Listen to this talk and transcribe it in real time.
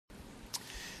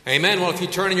Amen. Well, if you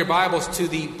turn in your Bibles to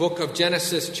the book of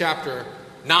Genesis chapter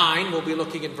 9, we'll be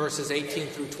looking at verses 18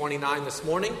 through 29 this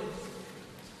morning.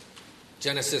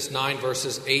 Genesis 9,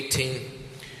 verses 18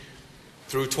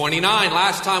 through 29.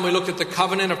 Last time we looked at the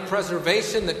covenant of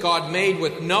preservation that God made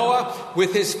with Noah,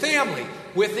 with his family,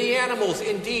 with the animals,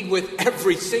 indeed with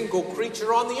every single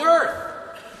creature on the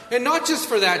earth. And not just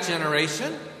for that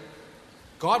generation.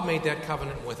 God made that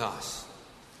covenant with us.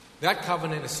 That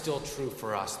covenant is still true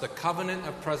for us. The covenant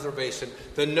of preservation,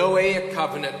 the Noahic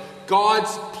covenant,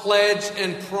 God's pledge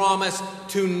and promise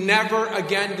to never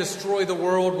again destroy the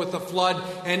world with a flood.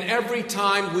 And every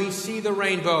time we see the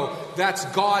rainbow, that's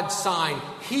God's sign.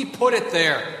 He put it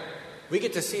there. We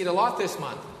get to see it a lot this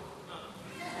month.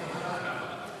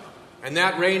 And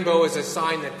that rainbow is a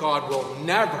sign that God will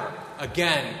never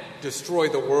again destroy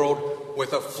the world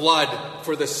with a flood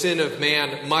for the sin of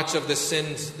man, much of the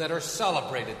sins that are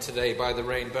celebrated today by the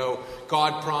rainbow.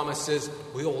 God promises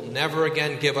we will never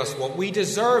again give us what we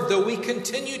deserve, though we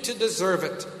continue to deserve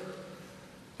it.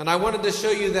 And I wanted to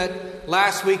show you that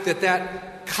last week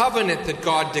that covenant that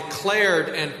God declared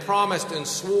and promised and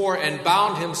swore and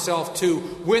bound himself to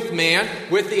with man,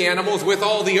 with the animals, with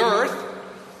all the earth,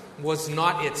 was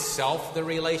not itself the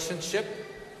relationship.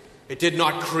 It did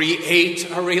not create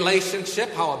a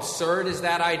relationship. How absurd is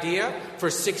that idea? For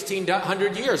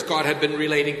 1,600 years, God had been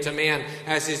relating to man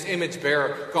as his image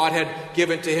bearer. God had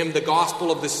given to him the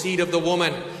gospel of the seed of the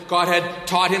woman. God had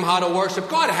taught him how to worship.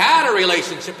 God had a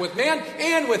relationship with man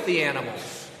and with the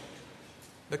animals.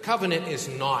 The covenant is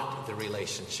not the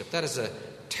relationship. That is a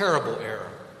terrible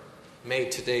error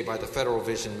made today by the Federal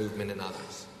Vision Movement and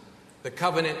others. The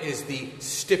covenant is the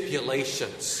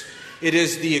stipulations. It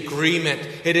is the agreement.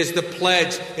 It is the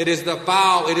pledge. It is the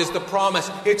vow. It is the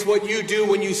promise. It's what you do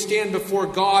when you stand before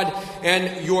God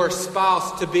and your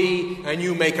spouse to be, and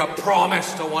you make a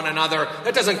promise to one another.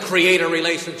 That doesn't create a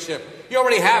relationship. You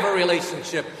already have a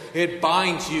relationship. It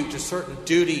binds you to certain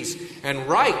duties and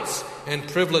rights and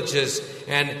privileges,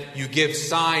 and you give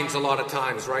signs a lot of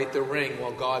times, right? The ring.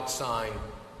 Well, God's sign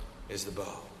is the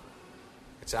bow.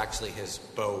 It's actually his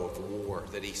bow of war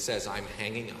that he says, I'm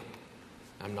hanging up.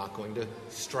 I'm not going to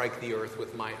strike the earth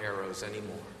with my arrows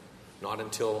anymore. Not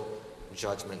until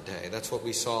Judgment Day. That's what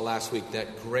we saw last week.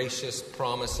 That gracious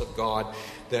promise of God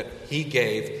that he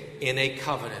gave in a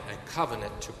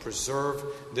covenant to preserve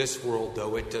this world,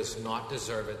 though it does not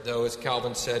deserve it. Though, as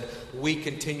Calvin said, we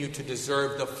continue to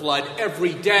deserve the flood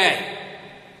every day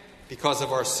because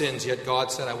of our sins. Yet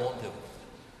God said, I won't do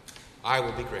it. I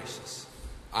will be gracious.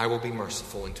 I will be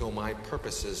merciful until my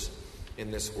purposes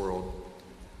in this world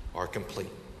are complete.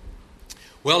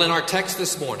 Well, in our text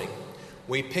this morning,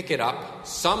 we pick it up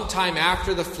sometime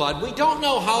after the flood. We don't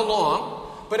know how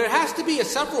long, but it has to be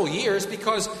several years,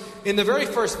 because in the very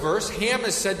first verse, Ham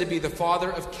is said to be the father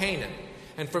of Canaan.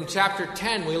 And from chapter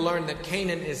 10, we learn that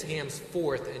Canaan is Ham's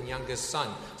fourth and youngest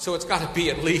son. So it's got to be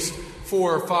at least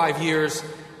 4 or 5 years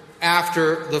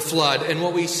after the flood. And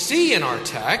what we see in our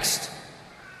text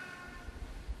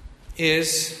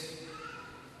is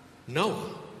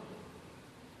Noah,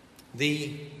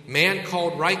 the man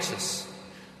called righteous,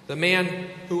 the man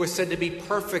who was said to be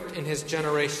perfect in his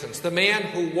generations, the man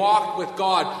who walked with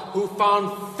God, who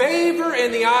found favor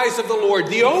in the eyes of the Lord,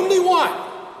 the only one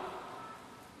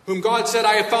whom God said,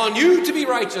 I have found you to be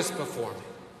righteous before me.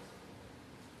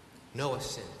 Noah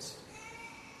sins.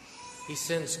 He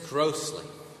sins grossly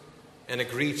and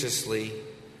egregiously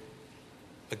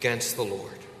against the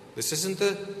Lord. This isn't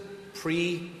the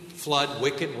pre-flood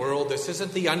wicked world. This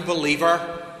isn't the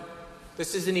unbeliever.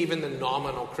 This isn't even the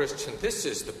nominal Christian. This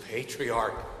is the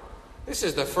patriarch. This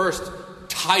is the first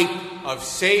type of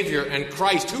Savior and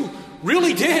Christ who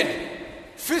really did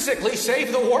physically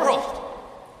save the world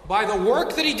by the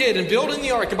work that he did in building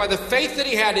the ark and by the faith that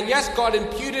he had. And yes, God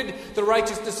imputed the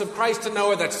righteousness of Christ to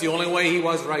Noah. That's the only way he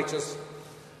was righteous.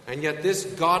 And yet this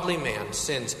godly man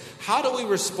sins. How do we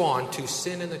respond to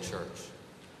sin in the church?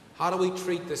 How do we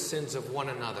treat the sins of one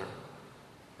another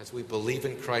as we believe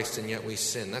in Christ and yet we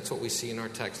sin? That's what we see in our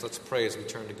text. Let's pray as we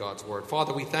turn to God's word.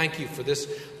 Father, we thank you for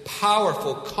this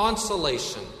powerful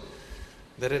consolation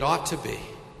that it ought to be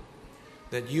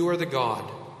that you are the God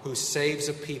who saves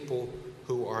a people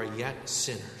who are yet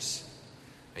sinners.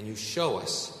 And you show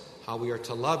us how we are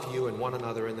to love you and one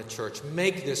another in the church.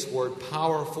 Make this word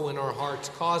powerful in our hearts.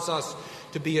 Cause us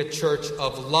to be a church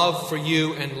of love for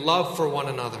you and love for one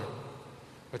another.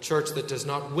 A church that does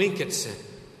not wink at sin,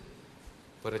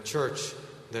 but a church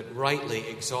that rightly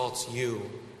exalts you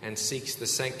and seeks the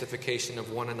sanctification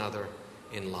of one another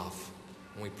in love.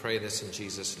 And we pray this in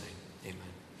Jesus' name. Amen.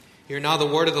 Hear now the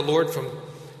word of the Lord from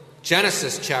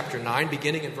Genesis chapter 9,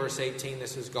 beginning in verse 18.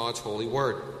 This is God's holy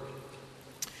word.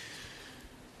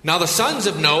 Now the sons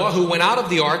of Noah who went out of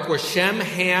the ark were Shem,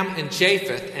 Ham, and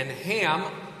Japheth, and Ham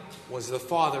was the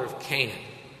father of Canaan.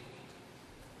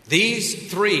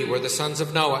 These three were the sons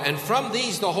of Noah, and from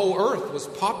these the whole earth was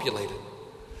populated.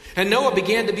 And Noah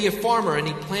began to be a farmer, and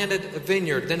he planted a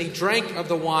vineyard. Then he drank of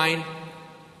the wine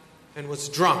and was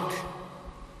drunk,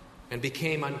 and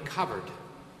became uncovered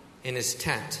in his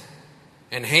tent.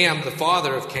 And Ham, the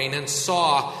father of Canaan,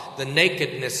 saw the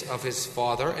nakedness of his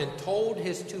father and told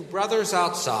his two brothers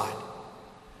outside.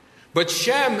 But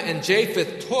Shem and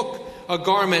Japheth took a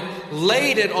garment,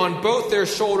 laid it on both their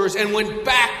shoulders, and went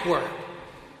backward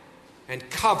and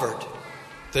covered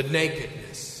the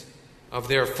nakedness of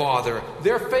their father.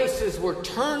 Their faces were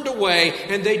turned away,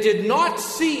 and they did not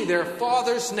see their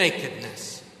father's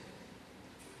nakedness.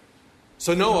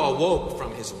 So Noah awoke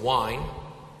from his wine,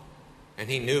 and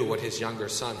he knew what his younger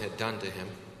son had done to him.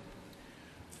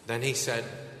 Then he said,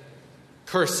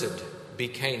 "Cursed be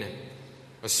Canaan,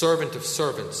 a servant of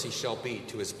servants he shall be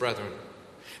to his brethren."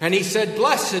 And he said,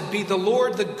 "Blessed be the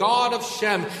Lord, the God of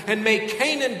Shem, and may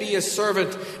Canaan be his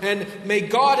servant, and may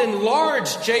God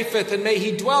enlarge Japheth, and may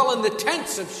he dwell in the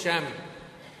tents of Shem,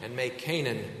 and may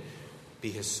Canaan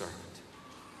be his servant."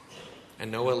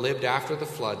 And Noah lived after the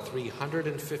flood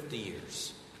 350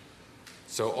 years.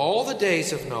 So all the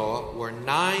days of Noah were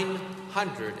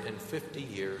 950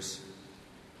 years,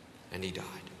 and he died.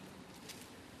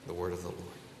 The word of the Lord.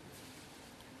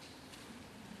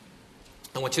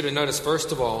 I want you to notice,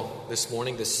 first of all, this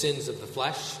morning, the sins of the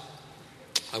flesh.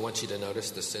 I want you to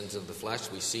notice the sins of the flesh.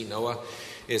 We see Noah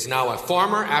is now a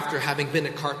farmer after having been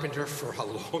a carpenter for a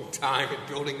long time and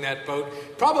building that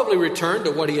boat. Probably returned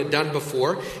to what he had done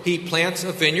before. He plants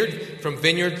a vineyard. From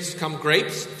vineyards come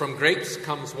grapes. From grapes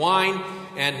comes wine.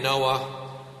 And Noah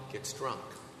gets drunk.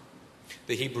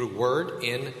 The Hebrew word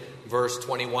in verse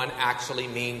 21 actually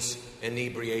means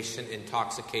inebriation,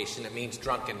 intoxication. It means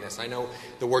drunkenness. I know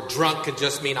the word drunk could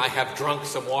just mean I have drunk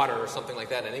some water or something like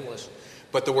that in English.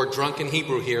 But the word drunk in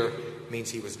Hebrew here means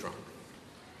he was drunk.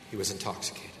 He was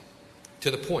intoxicated.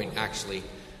 To the point, actually,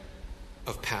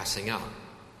 of passing out.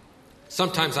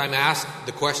 Sometimes I'm asked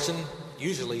the question,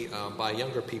 usually by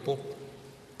younger people,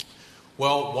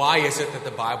 well, why is it that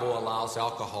the Bible allows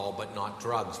alcohol but not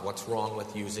drugs? What's wrong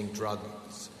with using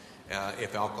drugs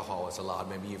if alcohol is allowed?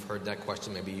 Maybe you've heard that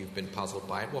question. Maybe you've been puzzled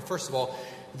by it. Well, first of all,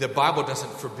 the Bible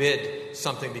doesn't forbid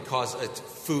something because it's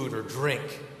food or drink.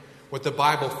 What the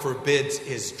Bible forbids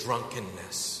is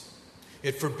drunkenness.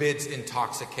 It forbids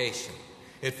intoxication.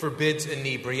 It forbids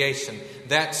inebriation.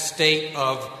 That state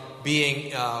of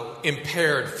being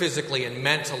impaired physically and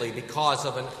mentally because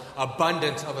of an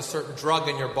abundance of a certain drug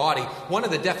in your body. One of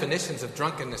the definitions of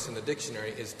drunkenness in the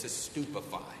dictionary is to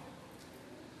stupefy.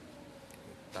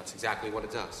 That's exactly what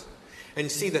it does. And you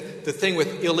see, the thing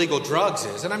with illegal drugs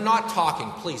is, and I'm not talking,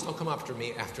 please don't come after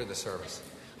me after the service.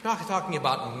 I'm not talking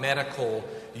about medical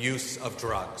use of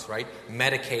drugs, right?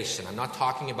 Medication. I'm not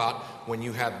talking about when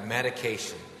you have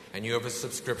medication and you have a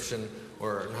subscription,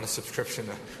 or not a subscription,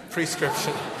 a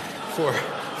prescription for...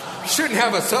 You shouldn't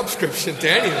have a subscription to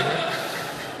anything. Right?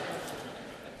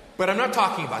 But I'm not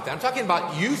talking about that. I'm talking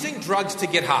about using drugs to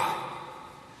get high.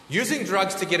 Using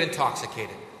drugs to get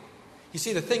intoxicated. You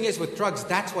see, the thing is with drugs,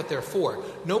 that's what they're for.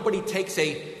 Nobody takes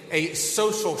a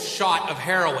social shot of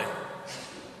heroin.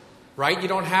 Right? You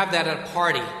don't have that at a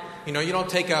party. You know, you don't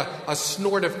take a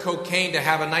snort of cocaine to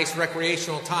have a nice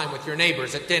recreational time with your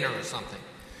neighbors at dinner or something.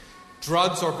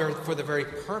 Drugs are for the very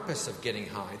purpose of getting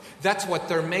high. That's what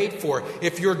they're made for.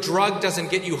 If your drug doesn't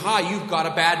get you high, you've got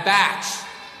a bad batch.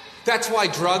 That's why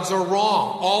drugs are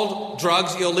wrong. All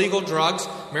drugs, illegal drugs,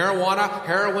 marijuana,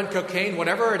 heroin, cocaine,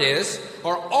 whatever it is,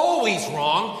 are always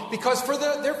wrong because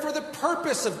they're for the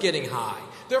purpose of getting high.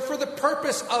 They're for the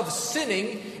purpose of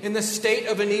sinning in the state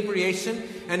of inebriation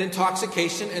and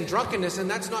intoxication and drunkenness. And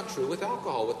that's not true with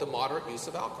alcohol, with the moderate use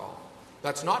of alcohol.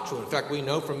 That's not true. In fact, we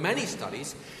know from many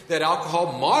studies that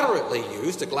alcohol moderately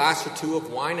used, a glass or two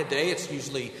of wine a day, it's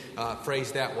usually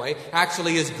phrased that way,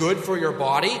 actually is good for your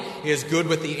body, is good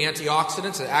with the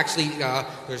antioxidants. Actually,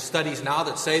 there's studies now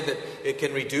that say that it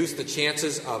can reduce the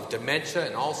chances of dementia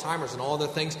and Alzheimer's and all other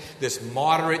things. This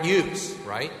moderate use,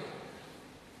 right?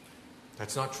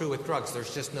 That's not true with drugs.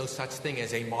 There's just no such thing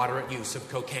as a moderate use of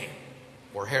cocaine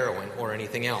or heroin or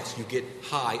anything else. You get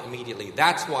high immediately.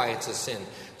 That's why it's a sin.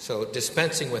 So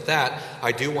dispensing with that,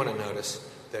 I do want to notice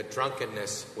that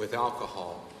drunkenness with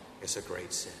alcohol is a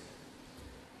great sin.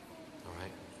 All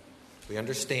right? We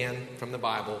understand from the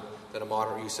Bible that a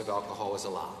moderate use of alcohol is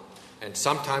allowed. And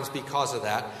sometimes because of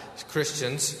that,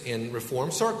 Christians in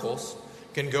Reformed circles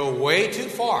can go way too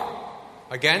far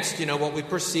against, what we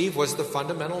perceive was the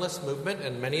fundamentalist movement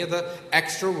and many of the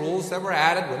extra rules that were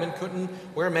added. Women couldn't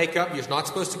wear makeup. You're not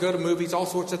supposed to go to movies, all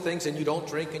sorts of things, and you don't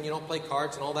drink and you don't play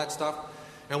cards and all that stuff.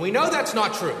 And we know that's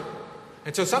not true.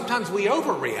 And so sometimes we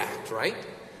overreact, right?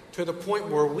 To the point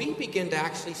where we begin to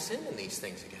actually sin in these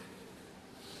things again.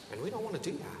 And we don't want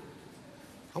to do that.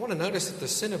 I want to notice that the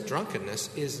sin of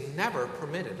drunkenness is never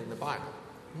permitted in the Bible.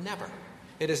 Never.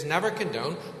 It is never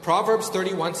condoned. Proverbs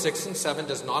 31, 6 and 7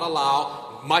 does not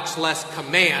allow, much less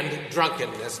command,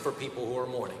 drunkenness for people who are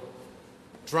mourning.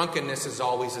 Drunkenness is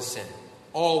always a sin.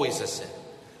 Always a sin.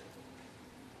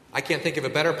 I can't think of a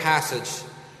better passage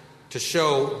to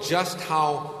show just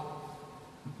how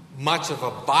much of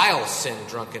a vile sin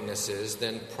drunkenness is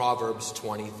than Proverbs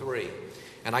 23.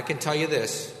 And I can tell you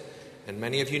this, and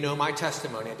many of you know my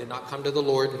testimony. I did not come to the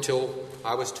Lord until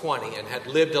I was 20 and had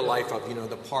lived a life of,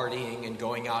 the partying and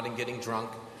going out and getting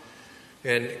drunk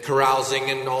and carousing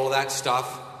and all of that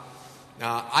stuff.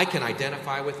 I can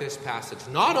identify with this passage.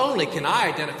 Not only can I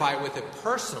identify with it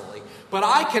personally, but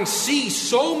I can see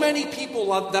so many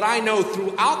people that I know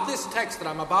throughout this text that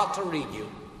I'm about to read you.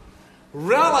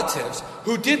 Relatives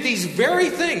who did these very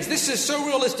things. This is so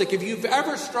realistic. If you've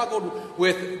ever struggled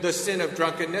with the sin of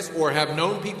drunkenness or have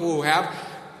known people who have,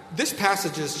 this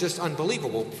passage is just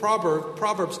unbelievable.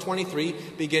 Proverbs 23,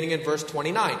 beginning in verse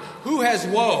 29. Who has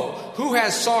woe? Who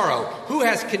has sorrow? Who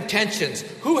has contentions?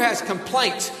 Who has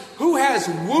complaints? Who has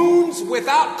wounds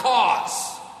without cause?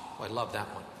 Oh, I love that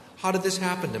one. How did this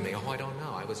happen to me? Oh, I don't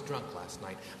know. I was drunk last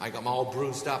night. I'm all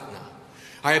bruised up now.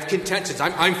 I have contentions.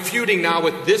 I'm feuding now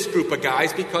with this group of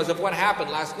guys because of what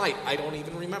happened last night. I don't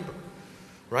even remember.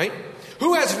 Right?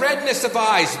 Who has redness of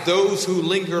eyes? Those who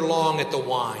linger long at the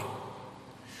wine.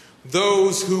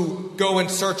 Those who go in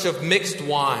search of mixed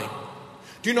wine.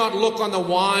 Do not look on the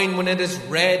wine when it is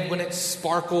red, when it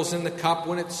sparkles in the cup,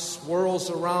 when it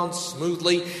swirls around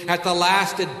smoothly. At the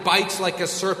last it bites like a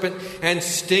serpent and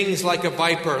stings like a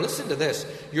viper. Listen to this.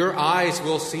 Your eyes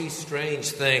will see strange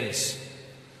things.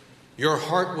 Your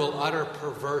heart will utter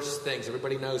perverse things.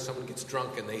 Everybody knows someone gets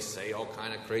drunk and they say all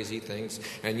kind of crazy things,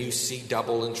 and you see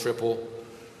double and triple.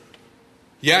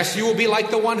 Yes, you will be like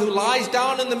the one who lies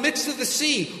down in the midst of the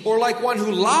sea, or like one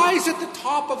who lies at the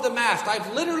top of the mast.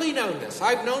 I've literally known this.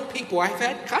 I've known people, I've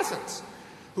had cousins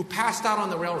who passed out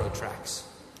on the railroad tracks.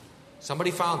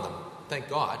 Somebody found them, thank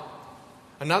God.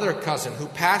 Another cousin who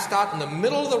passed out in the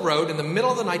middle of the road, in the middle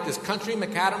of the night, this country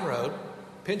macadam road,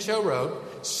 Pinchot Road.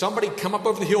 Somebody come up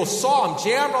over the hill, saw him,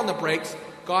 jammed on the brakes,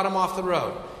 got him off the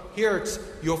road. Here it's,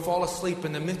 you'll fall asleep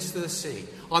in the midst of the sea,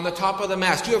 on the top of the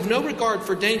mast. You have no regard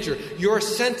for danger. Your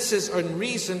senses and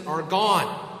reason are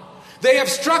gone. They have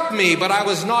struck me, but I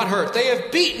was not hurt. They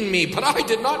have beaten me, but I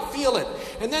did not feel it.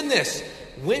 And then this,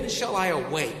 when shall I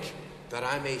awake that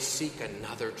I may seek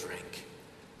another drink?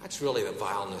 That's really the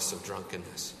vileness of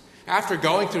drunkenness. After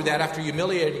going through that, after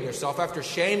humiliating yourself, after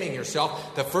shaming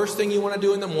yourself, the first thing you want to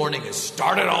do in the morning is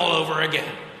start it all over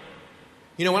again.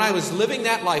 When I was living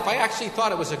that life, I actually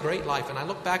thought it was a great life, and I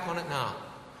look back on it now.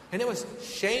 And it was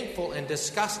shameful and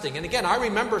disgusting. And again, I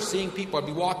remember seeing people, I'd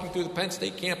be walking through the Penn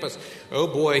State campus. Oh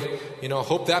boy,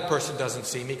 hope that person doesn't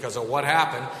see me because of what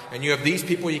happened. And you have these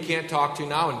people you can't talk to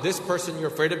now, and this person you're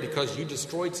afraid of because you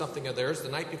destroyed something of theirs the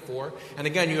night before. And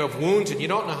again, you have wounds and you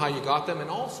don't know how you got them, and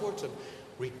all sorts of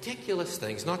ridiculous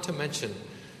things, not to mention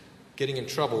getting in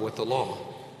trouble with the law,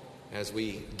 as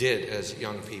we did as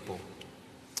young people.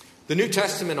 The New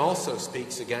Testament also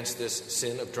speaks against this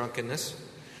sin of drunkenness.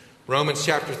 Romans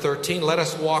chapter 13, let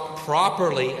us walk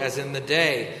properly as in the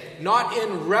day, not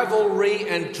in revelry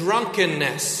and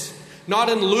drunkenness, not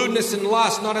in lewdness and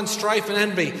lust, not in strife and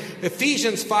envy.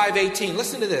 Ephesians 5:18,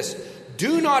 listen to this.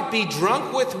 Do not be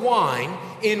drunk with wine,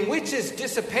 in which is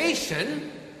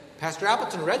dissipation. Pastor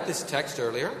Appleton read this text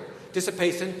earlier.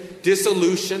 Dissipation,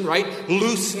 dissolution, right?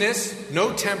 Looseness,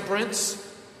 no temperance.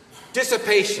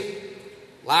 Dissipation,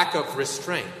 lack of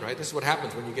restraint, right? This is what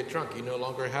happens when you get drunk. You no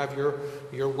longer have your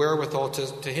wherewithal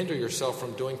to hinder yourself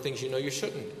from doing things you know you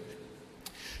shouldn't.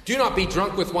 Do not be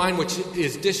drunk with wine, which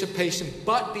is dissipation,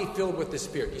 but be filled with the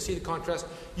Spirit. You see the contrast?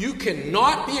 You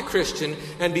cannot be a Christian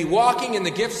and be walking in the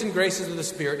gifts and graces of the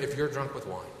Spirit if you're drunk with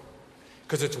wine.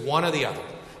 Because it's one or the other.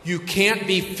 You can't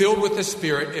be filled with the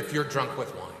Spirit if you're drunk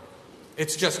with wine.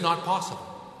 It's just not possible.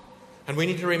 And we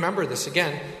need to remember this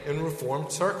again in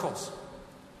Reformed circles.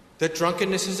 That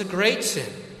drunkenness is a great sin.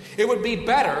 It would be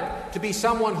better to be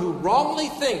someone who wrongly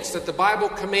thinks that the Bible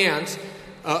commands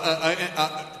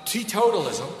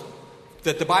teetotalism,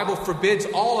 that the Bible forbids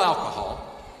all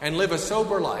alcohol, and live a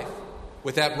sober life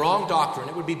with that wrong doctrine.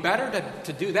 It would be better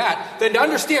to do that than to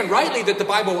understand rightly that the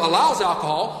Bible allows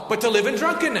alcohol, but to live in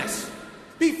drunkenness.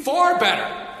 Be far better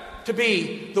to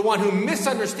be the one who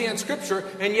misunderstands Scripture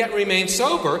and yet remains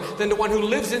sober than the one who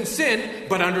lives in sin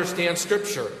but understands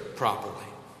Scripture properly.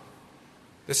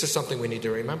 This is something we need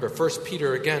to remember. 1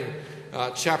 Peter again,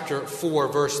 chapter 4,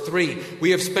 verse 3.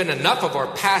 We have spent enough of our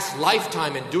past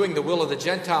lifetime in doing the will of the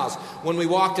Gentiles when we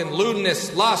walked in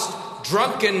lewdness, lust,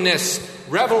 drunkenness,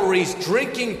 revelries,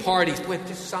 drinking parties. Boy, it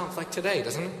just sounds like today,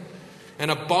 doesn't it?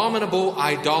 And abominable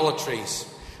idolatries.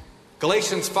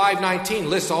 Galatians 5:19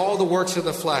 lists all the works of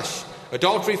the flesh.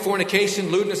 Adultery,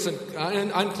 fornication, lewdness,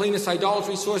 and uncleanness,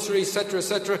 idolatry, sorcery, etc.,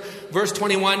 etc. Verse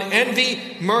 21, envy,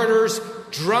 murders,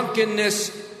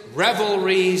 drunkenness,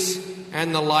 revelries,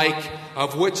 and the like,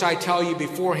 of which I tell you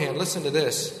beforehand. Listen to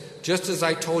this. Just as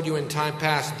I told you in time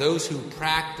past, those who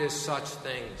practice such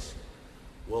things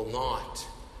will not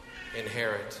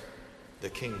inherit the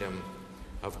kingdom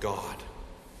of God.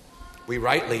 We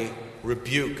rightly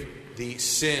rebuke the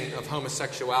sin of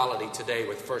homosexuality today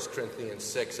with 1 Corinthians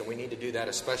 6, and we need to do that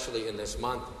especially in this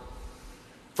month.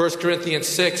 1 Corinthians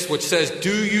 6, which says,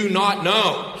 do you not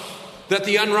know that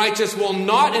the unrighteous will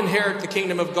not inherit the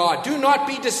kingdom of God? Do not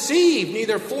be deceived,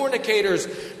 neither fornicators,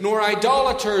 nor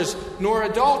idolaters, nor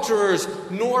adulterers,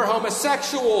 nor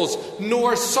homosexuals,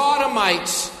 nor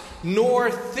sodomites,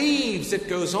 nor thieves, it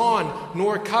goes on,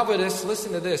 nor covetous,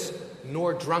 listen to this,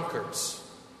 nor drunkards,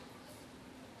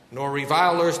 nor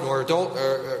revilers, nor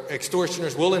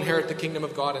extortioners will inherit the kingdom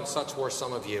of God, and such were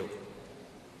some of you.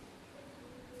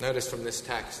 Notice from this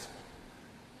text,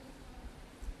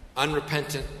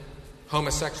 unrepentant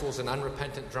homosexuals and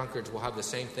unrepentant drunkards will have the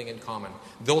same thing in common.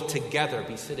 They'll together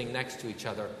be sitting next to each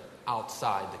other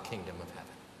outside the kingdom of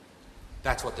heaven.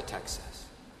 That's what the text says.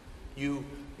 You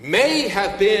may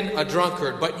have been a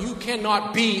drunkard, but you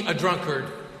cannot be a drunkard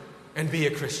and be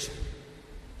a Christian.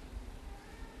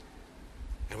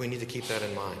 And we need to keep that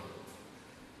in mind.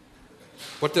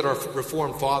 What did our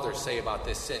Reformed fathers say about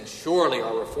this sin? Surely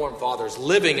our Reformed fathers,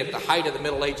 living at the height of the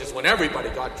Middle Ages when everybody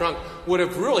got drunk, would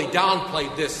have really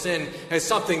downplayed this sin as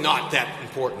something not that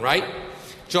important, right?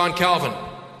 John Calvin,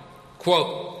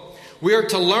 quote, we are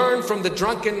to learn from the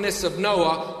drunkenness of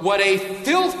Noah what a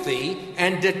filthy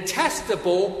and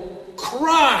detestable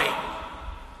crime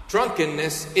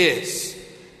drunkenness is.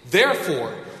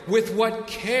 Therefore, with what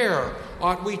care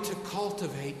ought we to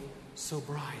cultivate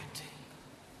sobriety?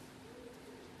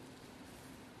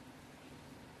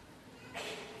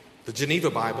 The Geneva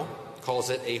Bible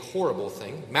calls it a horrible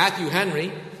thing. Matthew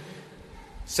Henry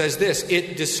says this,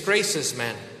 it disgraces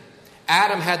men.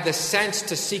 Adam had the sense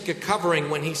to seek a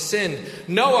covering when he sinned.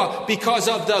 Noah, because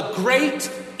of the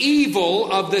great evil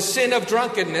of the sin of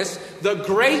drunkenness, the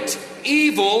great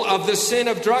evil of the sin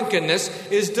of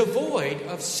drunkenness is devoid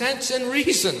of sense and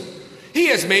reason. He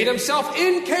has made himself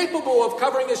incapable of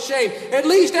covering his shame. At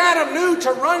least Adam knew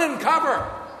to run and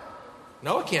cover.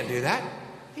 Noah can't do that.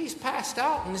 He's passed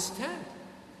out in his tent.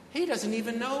 He doesn't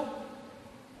even know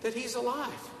that he's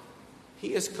alive.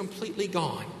 He is completely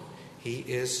gone. He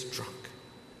is drunk.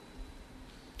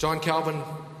 John Calvin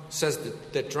says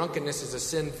that drunkenness is a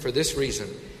sin for this reason.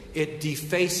 It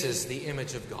defaces the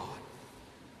image of God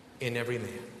in every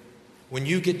man. When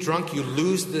you get drunk, you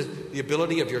lose the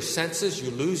ability of your senses,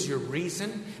 you lose your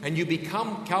reason, and you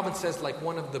become, Calvin says, like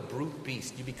one of the brute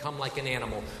beasts. You become like an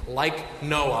animal, like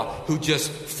Noah, who just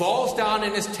falls down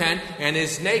in his tent and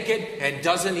is naked and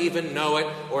doesn't even know it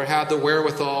or have the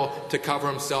wherewithal to cover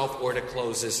himself or to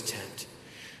close his tent.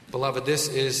 Beloved, this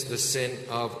is the sin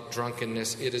of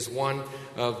drunkenness. It is one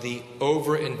of the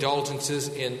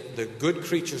overindulgences in the good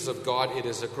creatures of God. It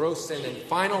is a gross sin. And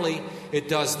finally, it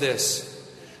does this.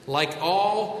 Like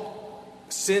all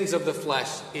sins of the flesh,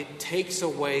 it takes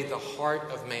away the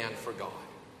heart of man for God.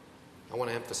 I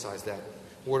want to emphasize that.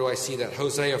 Where do I see that?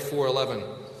 Hosea 4:11.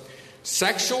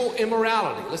 Sexual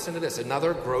immorality. Listen to this.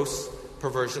 Another gross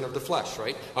perversion of the flesh,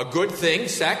 right? A good thing,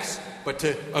 sex, but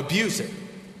to abuse it.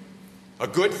 A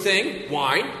good thing,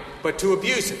 wine, but to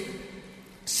abuse it.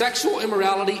 Sexual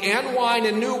immorality and wine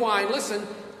and new wine, listen,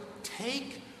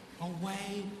 take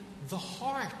away the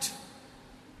heart.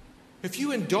 If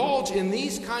you indulge in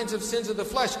these kinds of sins of the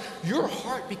flesh, your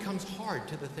heart becomes hard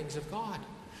to the things of God.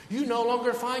 You no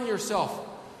longer find yourself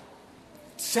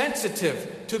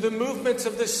sensitive to the movements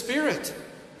of the Spirit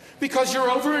because you're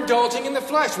overindulging in the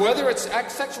flesh, whether it's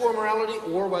sexual immorality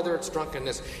or whether it's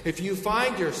drunkenness. If you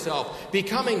find yourself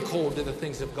becoming cold to the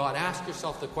things of God, ask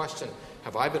yourself the question,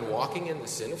 have I been walking in the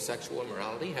sin of sexual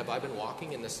immorality? Have I been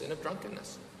walking in the sin of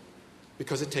drunkenness?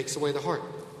 Because it takes away the heart.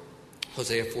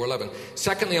 Hosea 4:11.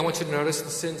 Secondly, I want you to notice the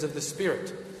sins of the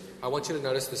Spirit. I want you to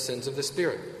notice the sins of the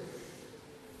Spirit.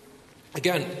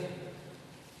 Again,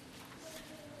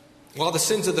 While the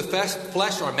sins of the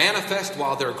flesh are manifest,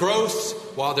 while they're gross,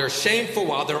 while they're shameful,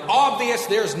 while they're obvious,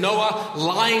 there's Noah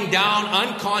lying down,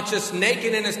 unconscious,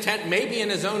 naked in his tent, maybe in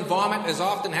his own vomit, as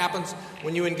often happens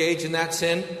when you engage in that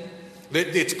sin.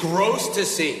 It's gross to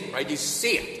see, right? You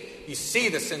see it. You see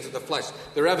the sins of the flesh.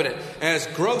 They're evident. As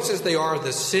gross as they are,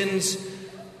 the sins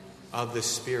of the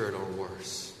Spirit are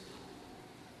worse.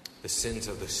 The sins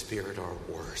of the Spirit are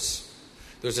worse.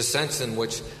 There's a sense in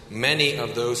which many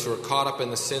of those who are caught up in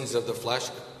the sins of the flesh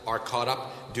are caught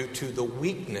up due to the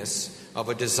weakness of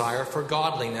a desire for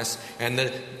godliness, and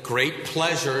the great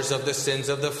pleasures of the sins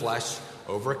of the flesh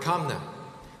overcome them.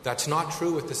 That's not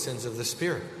true with the sins of the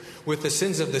Spirit. With the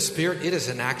sins of the Spirit, it is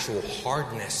an actual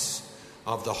hardness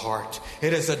of the heart.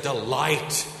 It is a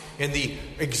delight in the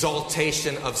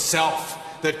exaltation of self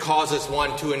that causes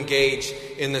one to engage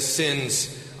in the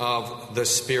sins of the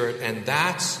Spirit. And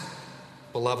that's,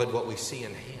 beloved, what we see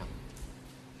in Ham.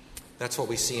 That's what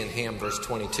we see in Ham, verse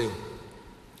 22.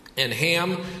 And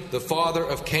Ham, the father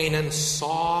of Canaan,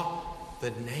 saw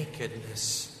the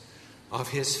nakedness of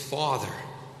his father.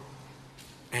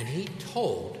 And he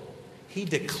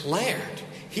declared,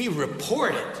 he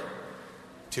reported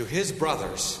to his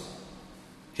brothers,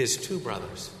 his two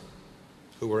brothers,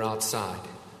 who were outside.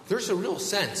 There's a real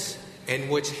sense in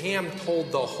which Ham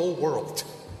told the whole world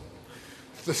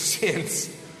the sins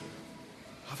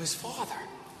of his father,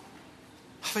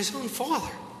 of his own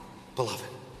father, beloved.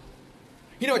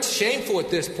 You know, it's shameful at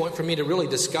this point for me to really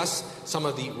discuss some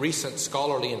of the recent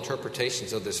scholarly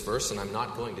interpretations of this verse, and I'm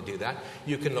not going to do that.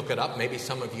 You can look it up. Maybe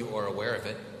some of you are aware of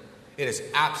it. It is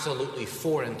absolutely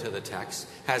foreign to the text,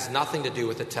 has nothing to do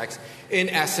with the text. In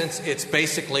essence, it's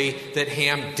basically that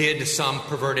Ham did some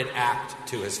perverted act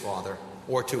to his father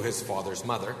or to his father's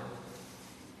mother.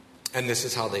 And this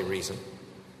is how they reason.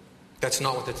 That's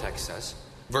not what the text says.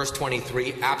 Verse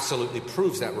 23 absolutely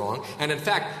proves that wrong. And in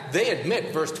fact, they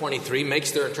admit verse 23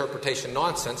 makes their interpretation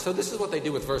nonsense. So this is what they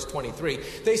do with verse 23.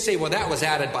 They say, well, that was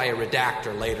added by a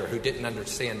redactor later who didn't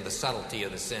understand the subtlety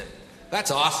of the sin.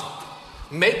 That's awesome.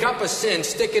 Make up a sin,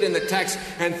 stick it in the text,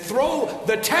 and throw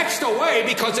the text away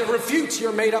because it refutes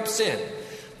your made-up sin.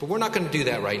 But we're not going to do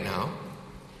that right now.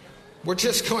 We're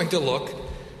just going to look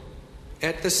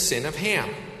at the sin of Ham.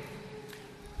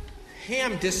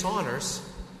 Ham dishonors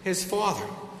his father.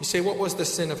 You say, what was the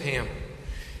sin of Ham?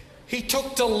 He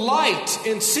took delight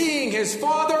in seeing his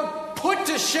father put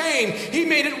to shame. He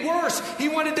made it worse. He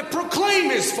wanted to proclaim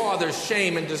his father's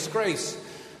shame and disgrace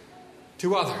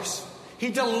to others. He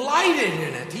delighted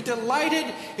in it. He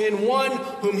delighted in one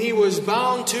whom he was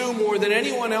bound to more than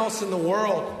anyone else in the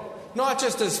world. Not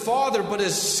just as father, but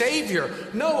as Savior.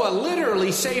 Noah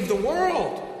literally saved the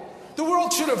world. The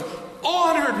world should have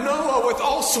honored Noah with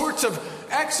all sorts of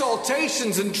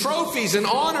exaltations and trophies and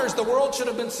honors. The world should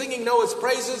have been singing Noah's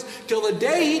praises till the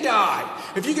day he died.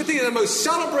 If you could think of the most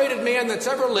celebrated man that's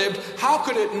ever lived, how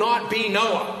could it not be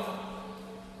Noah?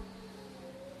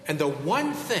 And the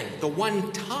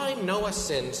one time Noah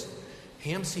sins,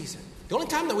 Ham sees it. The only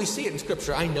time that we see it in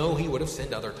Scripture, I know he would have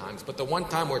sinned other times, but the one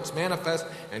time where it's manifest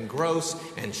and gross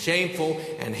and shameful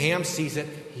and Ham sees it,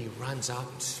 he runs out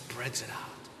and spreads it out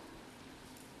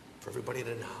for everybody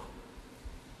to know.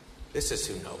 This is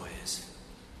who Noah is,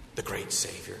 the great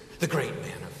Savior, the great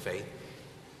man of faith.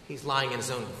 He's lying in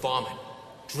his own vomit,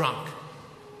 drunk,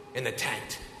 in the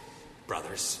tent.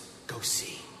 Brothers, go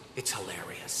see. It's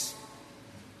hilarious.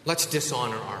 Let's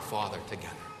dishonor our father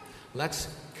together. Let's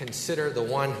consider the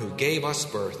one who gave us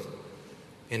birth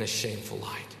in a shameful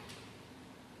light.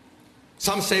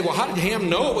 Some say, well, how did Ham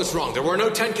know it was wrong? There were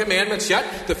no 10 commandments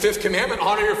yet. The 5th commandment,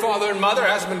 honor your father and mother,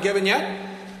 hasn't been given yet.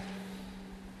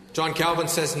 John Calvin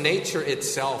says nature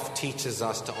itself teaches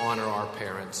us to honor our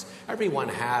parents. Everyone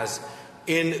has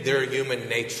in their human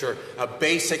nature a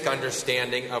basic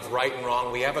understanding of right and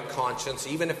wrong. We have a conscience.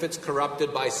 Even if it's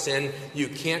corrupted by sin, you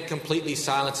can't completely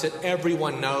silence it.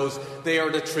 Everyone knows they are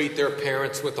to treat their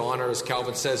parents with honor, as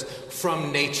Calvin says,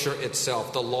 from nature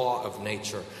itself, the law of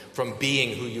nature, from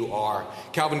being who you are.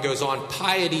 Calvin goes on,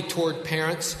 piety toward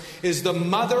parents is the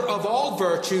mother of all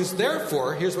virtues.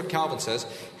 Therefore, here's what Calvin says,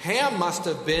 Ham must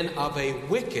have been of a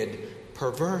wicked,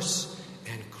 perverse,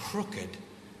 and crooked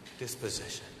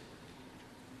disposition.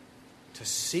 To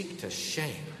seek to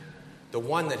shame the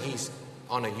one that he's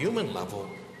on a human level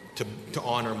to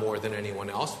honor more than anyone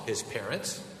else, his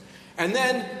parents. And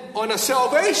then on a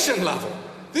salvation level,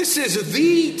 this is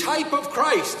the type of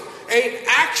Christ, an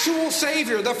actual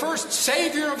Savior, the first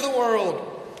Savior of the world.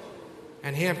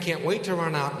 And Ham can't wait to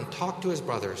run out and talk to his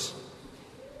brothers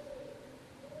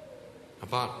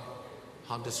about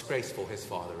how disgraceful his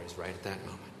father is right at that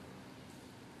moment.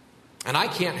 And I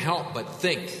can't help but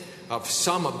think of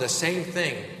some of the same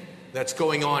thing that's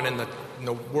going on in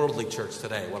the worldly church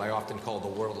today, what I often call the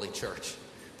worldly church,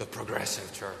 the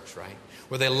progressive church, right?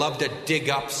 Where they love to dig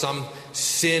up some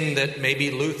sin that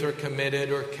maybe Luther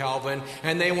committed or Calvin,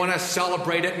 and they want to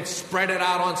celebrate it and spread it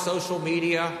out on social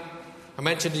media. I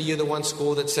mentioned to you the one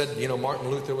school that said, Martin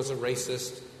Luther was a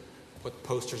racist. Put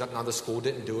posters up. Now, the school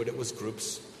didn't do it. It was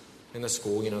groups in the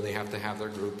school. They have to have their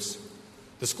groups.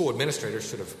 The school administrators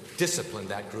should have disciplined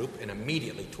that group and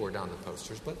immediately tore down the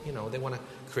posters. But, they want to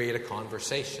create a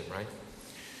conversation, right?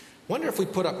 Wonder if we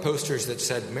put up posters that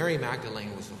said Mary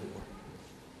Magdalene was a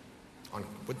whore.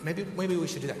 Maybe we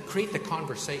should do that. Create the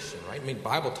conversation, right? The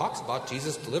Bible talks about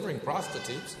Jesus delivering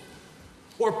prostitutes.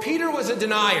 Or Peter was a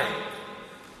denier.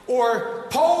 Or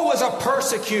Paul was a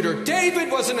persecutor.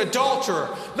 David was an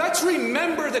adulterer. Let's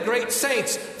remember the great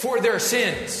saints for their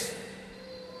sins.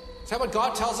 Is that what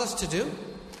God tells us to do?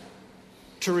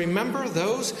 To remember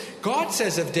those? God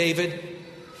says of David,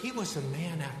 he was a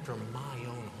man after my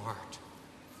own heart.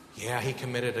 Yeah, he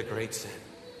committed a great sin.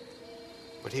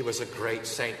 But he was a great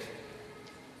saint.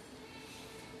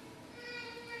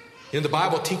 The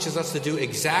Bible teaches us to do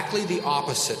exactly the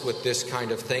opposite with this kind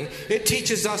of thing. It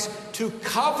teaches us to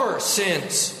cover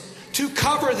sins, to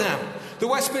cover them. The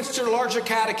Westminster Larger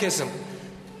Catechism,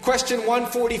 question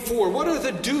 144. What are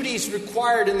the duties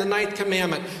required in the Ninth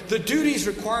Commandment? The duties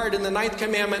required in the Ninth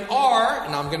Commandment are,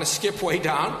 and I'm going to skip way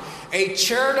down, a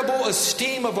charitable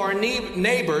esteem of our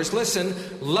neighbors. Listen,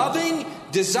 loving,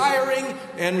 desiring,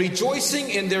 and rejoicing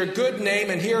in their good name.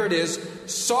 And here it is,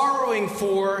 sorrowing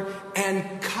for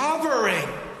and covering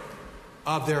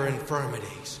of their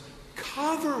infirmities.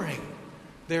 Covering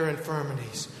their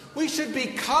infirmities. We should be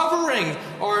covering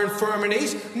our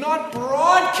infirmities, not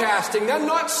broadcasting them,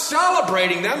 not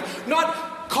celebrating them,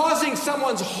 not causing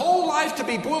someone's whole life to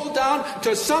be boiled down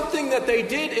to something that they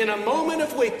did in a moment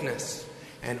of weakness.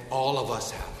 And all of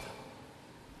us have them.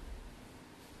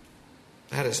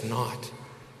 That is not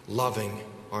loving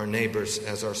our neighbors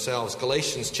as ourselves.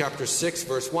 Galatians chapter 6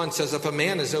 verse 1 says, if a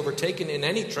man is overtaken in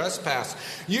any trespass,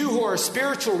 you who are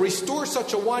spiritual, restore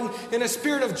such a one in a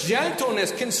spirit of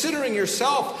gentleness, considering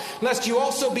yourself, lest you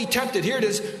also be tempted. Here it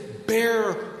is,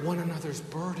 bear one another's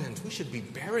burdens. We should be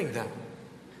bearing them,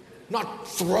 not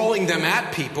throwing them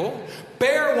at people.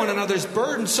 Bear one another's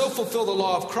burdens, so fulfill the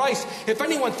law of Christ. If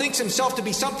anyone thinks himself to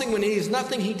be something when he is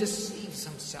nothing, he deceives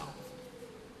himself.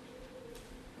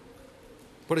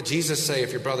 What did Jesus say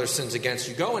if your brother sins against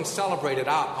you? Go and celebrate it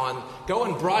go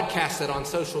and broadcast it on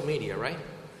social media, right?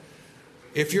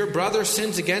 If your brother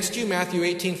sins against you, Matthew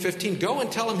 18:15, go and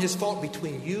tell him his fault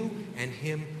between you and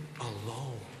him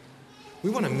alone. We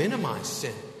want to minimize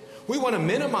sin. We want to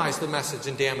minimize the message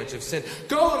and damage of sin.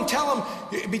 Go and tell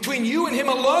him between you and him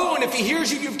alone. If he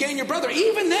hears you, you've gained your brother.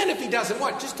 Even then, if he doesn't,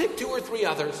 just take 2 or 3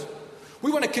 others.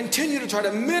 We want to continue to try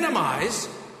to minimize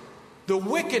the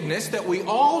wickedness that we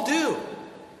all do.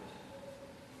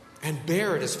 And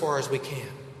bear it as far as we can.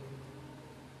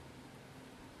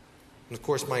 And of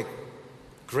course, my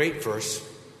great verse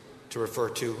to refer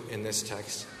to in this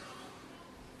text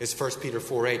is 1 Peter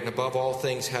 4:8. And above all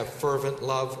things, have fervent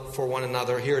love for one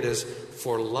another. Here it is.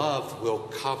 For love will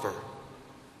cover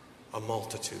a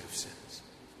multitude of sins.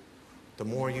 The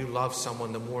more you love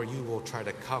someone, the more you will try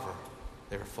to cover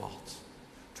their faults.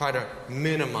 Try to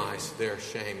minimize their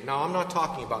shame. Now, I'm not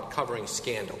talking about covering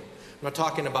scandal. I'm not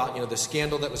talking about, the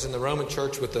scandal that was in the Roman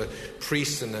church with the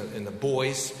priests and the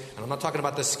boys. And I'm not talking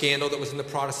about the scandal that was in the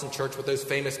Protestant church with those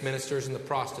famous ministers and the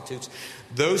prostitutes.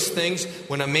 Those things,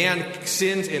 when a man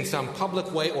sins in some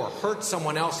public way or hurts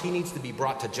someone else, he needs to be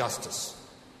brought to justice.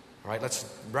 All right, let's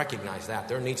recognize that.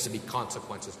 There needs to be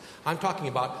consequences. I'm talking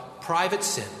about private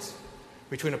sins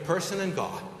between a person and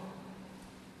God.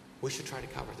 We should try to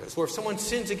cover those. Or if someone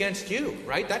sins against you,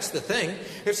 right? That's the thing.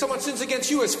 If someone sins against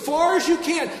you, as far as you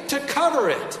can, to cover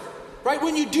it. Right?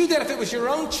 When you do that, if it was your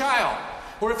own child,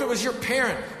 or if it was your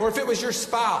parent, or if it was your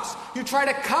spouse, you try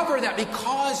to cover that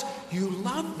because you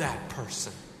love that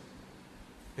person.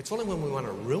 It's only when we want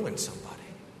to ruin somebody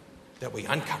that we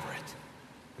uncover it.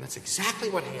 And that's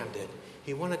exactly what Ham did.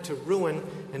 He wanted to ruin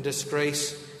and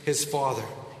disgrace his father.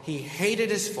 He hated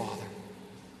his father.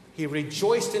 He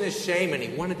rejoiced in his shame, and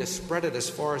he wanted to spread it as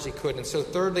far as he could. And so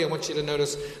thirdly, I want you to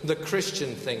notice the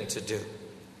Christian thing to do.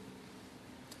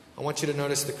 I want you to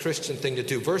notice the Christian thing to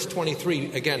do. Verse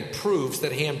 23, again, proves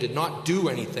that Ham did not do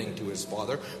anything to his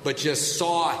father, but just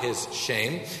saw his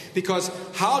shame. Because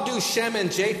how do Shem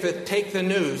and Japheth take the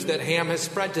news that Ham has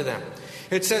spread to them?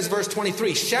 It says, verse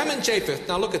 23, Shem and Japheth,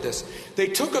 now look at this. They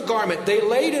took a garment, they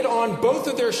laid it on both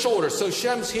of their shoulders. So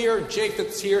Shem's here and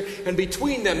Japheth's here, and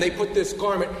between them they put this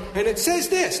garment. And it says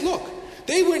this, look,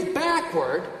 they went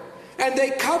backward and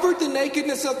they covered the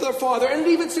nakedness of their father. And it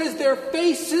even says their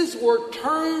faces were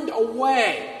turned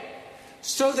away.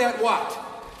 So that what?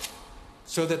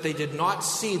 So that they did not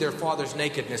see their father's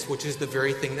nakedness, which is the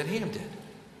very thing that Ham did.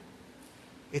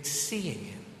 It's seeing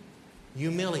him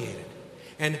humiliated.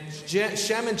 And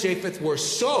Shem and Japheth were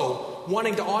so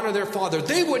wanting to honor their father,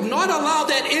 they would not allow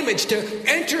that image to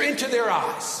enter into their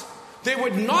eyes. They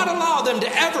would not allow them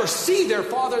to ever see their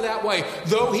father that way,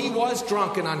 though he was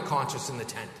drunk and unconscious in the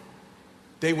tent.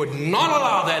 They would not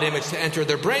allow that image to enter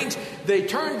their brains. They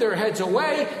turned their heads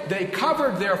away. They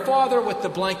covered their father with the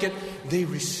blanket. They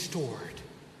restored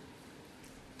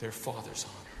their father's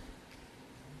honor.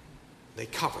 They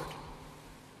covered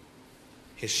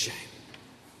his shame.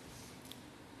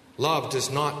 Love does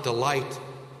not delight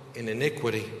in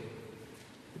iniquity.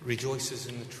 It rejoices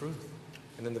in the truth.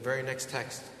 And then the very next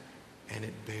text, and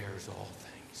it bears all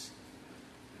things.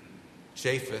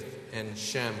 Japheth and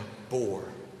Shem bore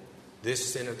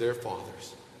this sin of their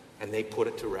fathers, and they put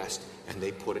it to rest, and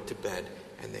they put it to bed,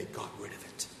 and they got rid of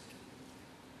it.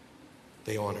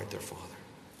 They honored their father.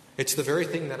 It's the very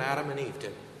thing that Adam and Eve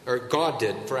did, or God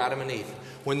did for Adam and Eve.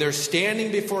 When they're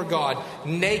standing before God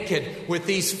naked with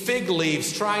these fig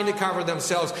leaves trying to cover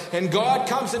themselves, and God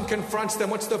comes and confronts them,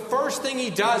 what's the first thing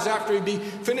he does after he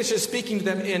finishes speaking to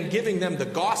them and giving them the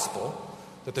gospel,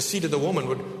 that the seed of the woman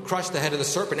would crush the head of the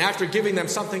serpent? After giving them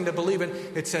something to believe in,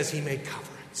 it says he made coverings.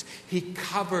 He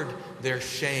covered their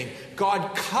shame.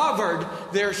 God covered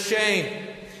their shame.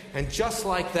 And just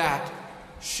like that,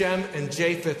 Shem and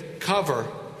Japheth cover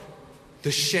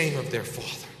the shame of their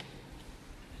father.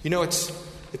 You know, it's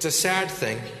a sad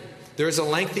thing. There is a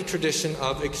lengthy tradition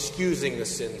of excusing the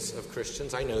sins of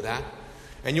Christians. I know that.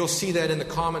 And you'll see that in the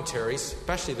commentaries,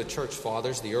 especially the church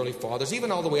fathers, the early fathers,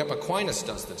 even all the way up. Aquinas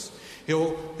does this.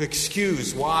 He'll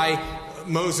excuse why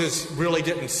Moses really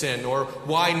didn't sin, or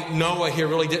why Noah here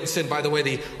really didn't sin. By the way,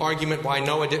 the argument why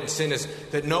Noah didn't sin is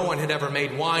that no one had ever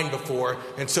made wine before,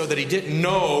 and so that he didn't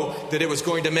know that it was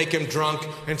going to make him drunk,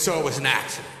 and so it was an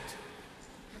accident.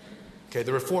 Okay,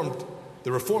 the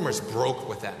Reformers broke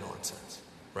with that nonsense,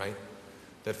 right?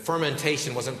 That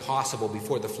fermentation wasn't possible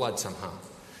before the flood somehow.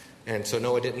 And so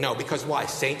Noah didn't know. Because why?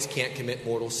 Saints can't commit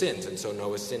mortal sins. And so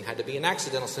Noah's sin had to be an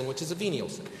accidental sin, which is a venial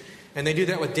sin. And they do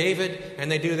that with David,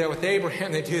 and they do that with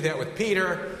Abraham, they do that with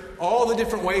Peter. All the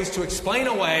different ways to explain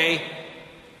away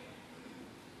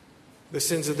the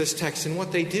sins of this text. And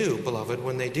what they do, beloved,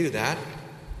 when they do that,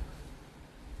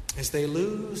 is they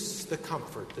lose the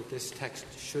comfort that this text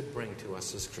should bring to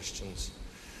us as Christians.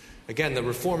 Again, the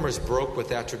Reformers broke with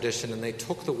that tradition, and they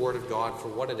took the Word of God for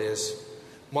what it is.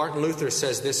 Martin Luther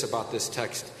says this about this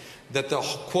text, that the,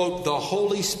 quote, the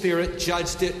Holy Spirit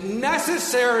judged it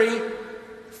necessary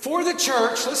for the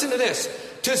church, listen to this,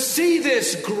 to see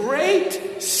this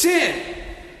great sin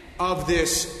of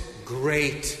this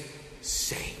great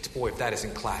saint. Boy, if that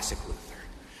isn't classic Luther.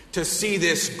 To see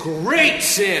this great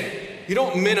sin, you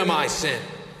don't minimize sin,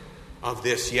 of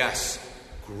this, yes,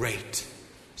 great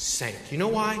saint. You know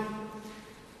why?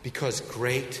 Because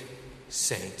great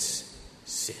saints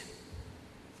sin.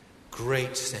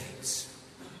 Great saints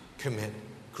commit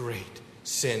great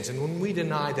sins. And when we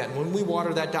deny that, and when we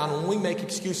water that down, when we make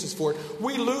excuses for it,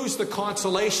 we lose the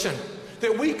consolation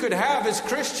that we could have as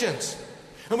Christians.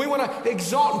 And we want to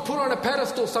exalt and put on a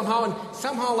pedestal somehow, and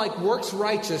somehow like works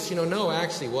righteous. You know, Noah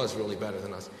actually was really better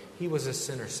than us. He was a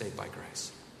sinner saved by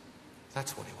grace.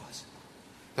 That's what he was.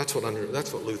 That's what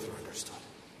Luther understood.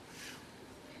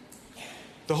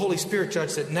 The Holy Spirit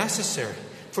judged it necessary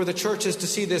for the churches to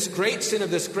see this great sin of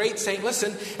this great saint.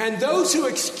 Listen, and those who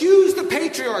excuse the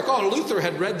patriarch, oh, Luther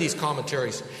had read these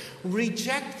commentaries,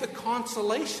 reject the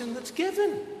consolation that's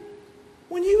given.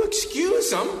 When you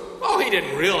excuse them, oh, he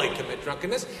didn't really commit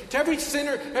drunkenness. To every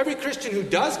sinner, every Christian who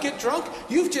does get drunk,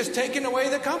 you've just taken away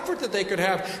the comfort that they could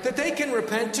have, that they can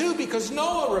repent too, because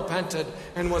Noah repented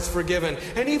and was forgiven.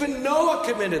 And even Noah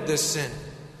committed this sin.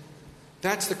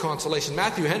 That's the consolation.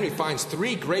 Matthew Henry finds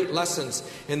 3 great lessons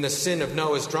in the sin of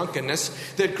Noah's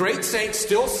drunkenness. That great saints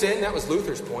still sin. That was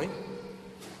Luther's point.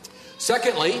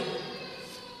 Secondly,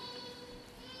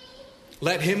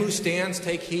 let him who stands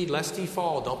take heed lest he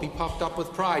fall. Don't be puffed up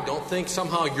with pride. Don't think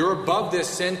somehow you're above this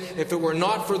sin. If it were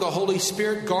not for the Holy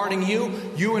Spirit guarding you,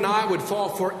 you and I would fall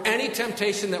for any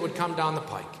temptation that would come down the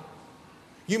pike.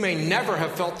 You may never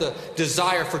have felt the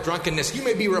desire for drunkenness. You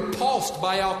may be repulsed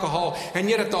by alcohol. And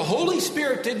yet if the Holy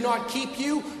Spirit did not keep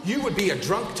you, you would be a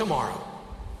drunk tomorrow.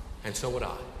 And so would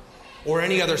I. Or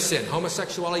any other sin.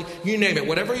 Homosexuality, you name it.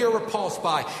 Whatever you're repulsed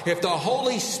by. If the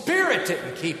Holy Spirit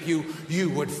didn't keep you, you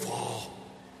would fall.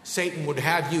 Satan would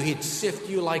have you. He'd sift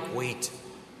you like wheat.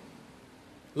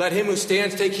 Let him who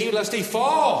stands take heed lest he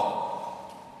fall.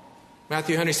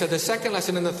 Matthew Henry said the second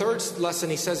lesson, and the third lesson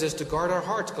he says is to guard our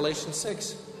hearts, Galatians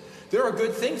 6. There are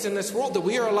good things in this world that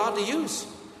we are allowed to use.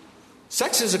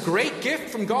 Sex is a great gift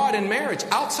from God in marriage.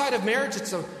 Outside of marriage,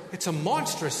 it's a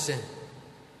monstrous sin.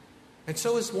 And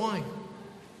so is wine.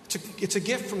 It's a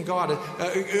gift from God,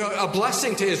 a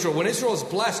blessing to Israel. When Israel is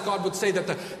blessed, God would say that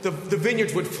the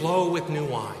vineyards would flow with new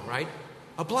wine, right?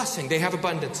 A blessing. They have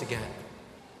abundance again.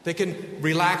 They can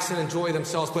relax and enjoy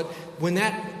themselves. But when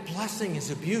that blessing is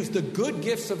abused, the good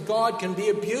gifts of God can be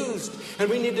abused.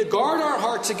 And we need to guard our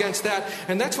hearts against that.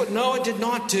 And that's what Noah did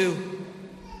not do.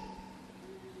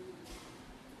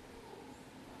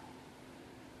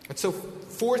 And so,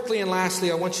 fourthly and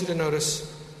lastly, I want you to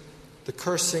notice the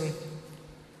cursing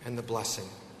and the blessing.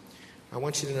 I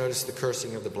want you to notice the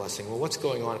cursing of the blessing. Well, what's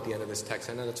going on at the end of this text?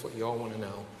 I know that's what you all want to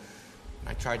know.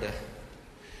 I tried to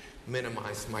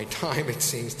minimize my time, it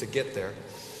seems, to get there.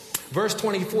 Verse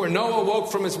 24, Noah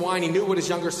woke from his wine. He knew what his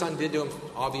younger son did to him.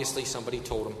 Obviously, somebody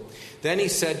told him. Then he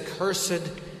said, "Cursed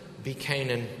be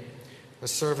Canaan, a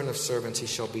servant of servants he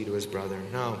shall be to his brother."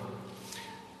 Now,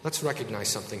 let's recognize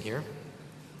something here.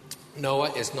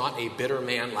 Noah is not a bitter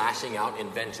man lashing out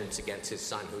in vengeance against his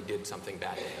son who did something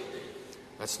bad to him.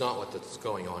 That's not what's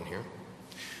going on here.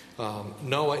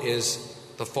 Noah is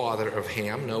the father of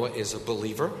Ham. Noah is a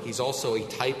believer. He's also a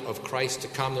type of Christ to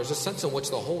come. There's a sense in which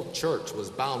the whole church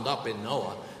was bound up in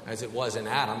Noah, as it was in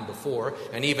Adam before,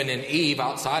 and even in Eve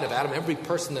outside of Adam. Every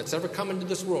person that's ever come into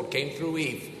this world came through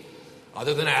Eve,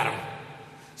 other than Adam.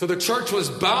 So the church was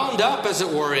bound up, as it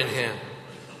were, in him.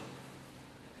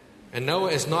 And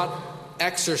Noah is not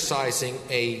exercising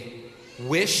a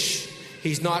wish.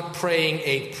 He's not praying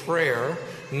a prayer.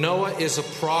 Noah is a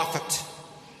prophet.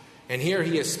 And here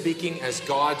he is speaking as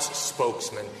God's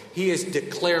spokesman. He is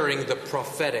declaring the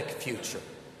prophetic future.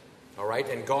 All right?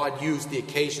 And God used the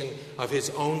occasion of his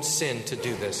own sin to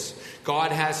do this.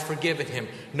 God has forgiven him.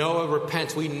 Noah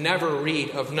repents. We never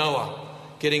read of Noah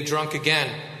getting drunk again.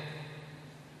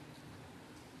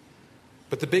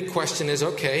 But the big question is,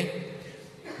 okay,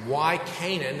 why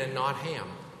Canaan and not Ham?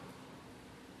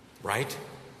 Right?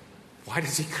 Why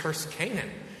does he curse Canaan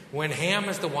when Ham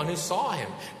is the one who saw him?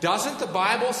 Doesn't the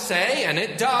Bible say, and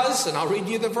it does, and I'll read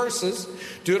you the verses,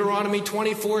 Deuteronomy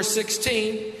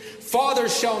 24:16,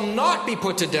 "Fathers shall not be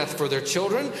put to death for their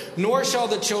children, nor shall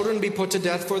the children be put to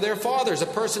death for their fathers. A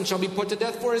person shall be put to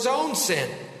death for his own sin."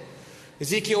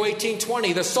 Ezekiel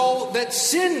 18:20, "The soul that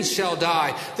sins shall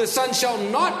die. The son shall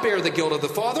not bear the guilt of the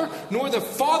father, nor the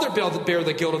father bear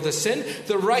the guilt of the sin.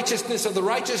 The righteousness of the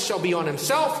righteous shall be on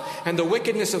himself, and the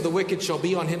wickedness of the wicked shall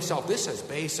be on himself." This is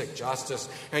basic justice,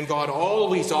 and God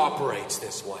always operates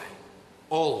this way.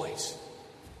 Always.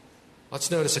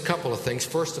 Let's notice a couple of things.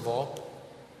 First of all,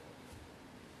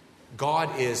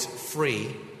 God is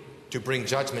free to bring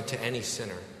judgment to any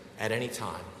sinner at any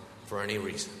time for any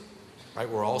reason. Right?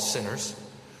 We're all sinners.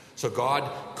 So God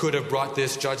could have brought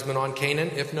this judgment on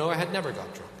Canaan if Noah had never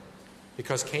got drunk.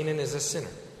 Because Canaan is a sinner.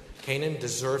 Canaan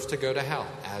deserves to go to hell,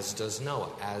 as does Noah,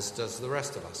 as does the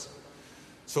rest of us.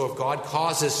 So if God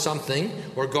causes something,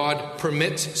 or God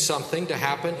permits something to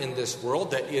happen in this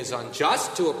world that is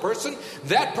unjust to a person,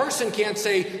 that person can't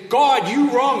say, "God, you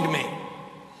wronged me."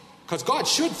 Because God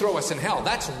should throw us in hell.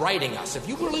 That's righting us. If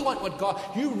you really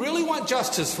want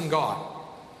justice from God,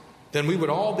 then we would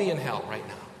all be in hell right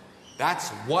now. That's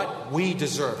what we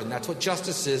deserve, and that's what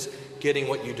justice is, getting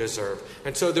what you deserve.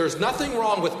 And so there's nothing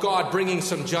wrong with God bringing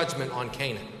some judgment on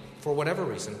Canaan. For whatever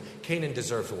reason, Canaan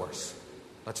deserves worse.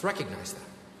 Let's recognize that.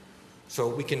 So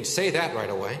we can say that right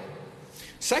away.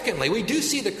 Secondly, we do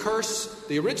see the curse,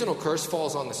 the original curse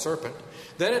falls on the serpent.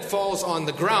 Then it falls on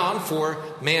the ground for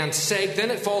man's sake. Then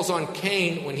it falls on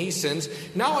Cain when he sins.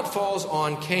 Now it falls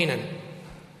on Canaan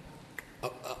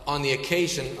on the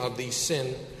occasion of the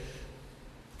sin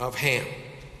of Ham.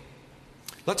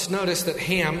 Let's notice that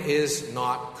Ham is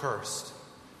not cursed.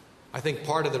 I think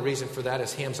part of the reason for that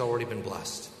is Ham's already been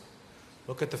blessed.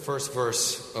 Look at the first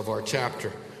verse of our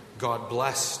chapter. God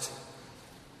blessed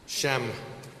Shem,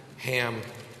 Ham,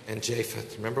 and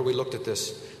Japheth. Remember we looked at this.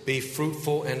 Be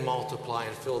fruitful and multiply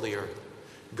and fill the earth.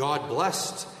 God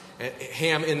blessed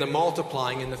Ham in the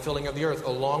multiplying and the filling of the earth,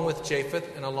 along with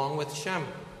Japheth and along with Shem.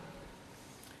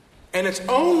 And it's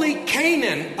only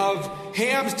Canaan of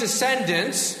Ham's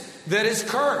descendants that is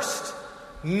cursed.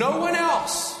 No one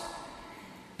else.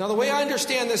 Now, the way I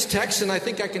understand this text, and I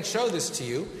think I can show this to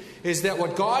you, is that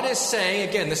what God is saying,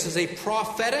 again, this is a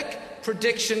prophetic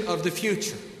prediction of the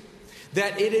future,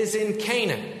 that it is in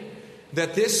Canaan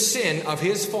that this sin of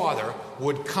his father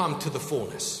would come to the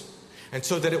fullness. And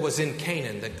so that it was in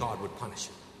Canaan that God would punish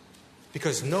him.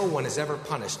 Because no one is ever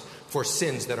punished for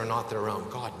sins that are not their own.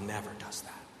 God never does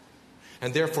that.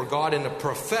 And therefore God, in a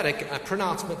prophetic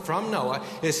pronouncement from Noah,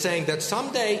 is saying that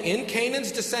someday in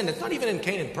Canaan's descendants, not even in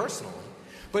Canaan personally,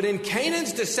 but in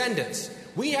Canaan's descendants,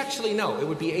 we actually know it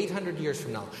would be 800 years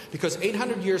from now. Because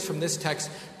 800 years from this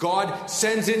text, God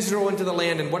sends Israel into the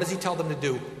land, and what does he tell them to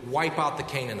do? Wipe out the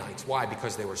Canaanites. Why?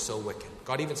 Because they were so wicked.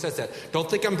 God even says that. Don't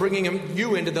think I'm bringing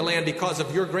you into the land because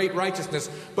of your great righteousness,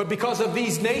 but because of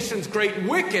these nations' great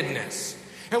wickedness.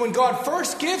 And when God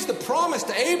first gives the promise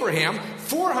to Abraham,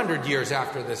 400 years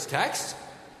after this text,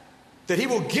 that he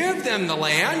will give them the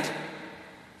land,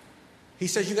 he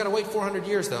says, you got to wait 400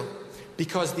 years though,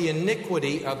 because the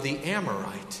iniquity of the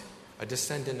Amorite, a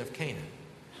descendant of Canaan,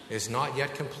 is not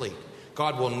yet complete.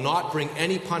 God will not bring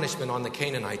any punishment on the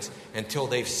Canaanites until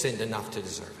they've sinned enough to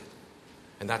deserve it.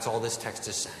 And that's all this text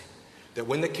is saying. That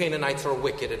when the Canaanites are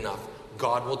wicked enough,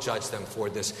 God will judge them for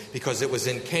this, because it was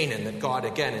in Canaan that God,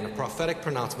 again, in a prophetic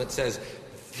pronouncement, says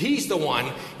he's the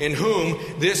one in whom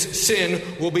this sin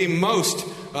will be most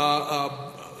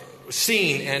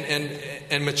seen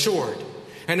and matured.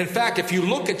 And in fact, if you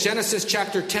look at Genesis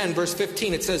chapter 10, verse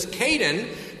 15, it says, Canaan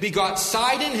begot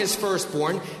Sidon, his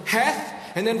firstborn, Heth,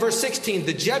 and then verse 16,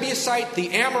 the Jebusite,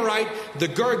 the Amorite, the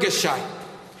Girgashite.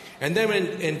 And then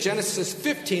in Genesis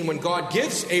 15, when God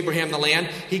gives Abraham the land,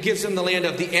 he gives him the land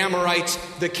of the Amorites,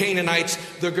 the Canaanites,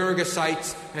 the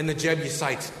Girgashites, and the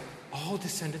Jebusites, all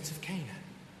descendants of Canaan.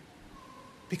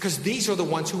 Because these are the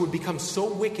ones who would become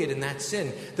so wicked in that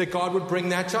sin that God would bring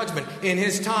that judgment in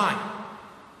his time.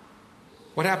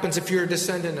 What happens if you're a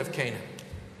descendant of Canaan?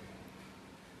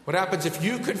 What happens if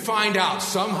you could find out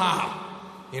somehow,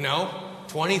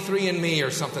 23andMe or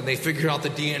something, they figured out the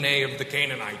DNA of the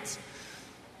Canaanites.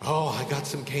 Oh, I got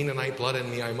some Canaanite blood in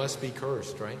me. I must be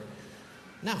cursed, right?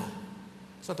 No.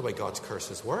 It's not the way God's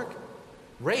curses work.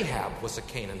 Rahab was a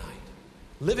Canaanite,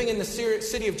 living in the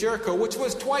city of Jericho, which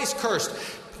was twice cursed.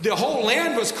 The whole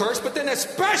land was cursed, but then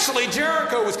especially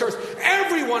Jericho was cursed.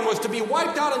 Everyone was to be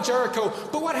wiped out in Jericho.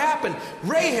 But what happened?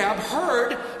 Rahab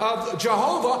heard of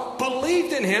Jehovah,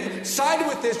 believed in him, sided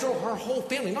with Israel. Her whole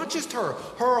family, not just her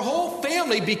whole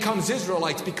family becomes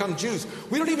Israelites, become Jews.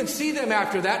 We don't even see them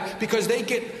after that because they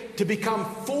get to become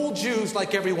full Jews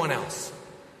like everyone else.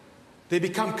 They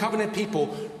become covenant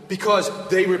people because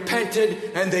they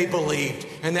repented and they believed.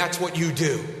 And that's what you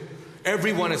do.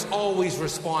 Everyone is always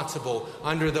responsible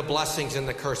under the blessings and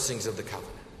the cursings of the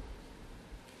covenant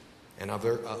and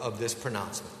of this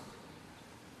pronouncement.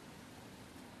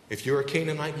 If you're a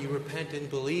Canaanite, you repent and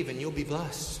believe and you'll be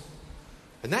blessed.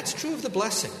 And that's true of the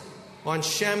blessing on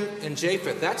Shem and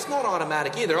Japheth. That's not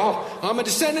automatic either. Oh, I'm a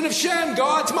descendant of Shem.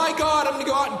 God's my God. I'm going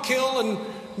to go out and kill and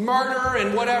murder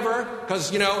and whatever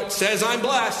because, it says I'm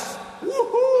blessed.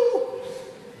 Woohoo!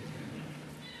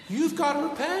 You've got to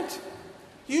repent.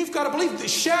 You've got to believe. The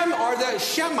Shem are the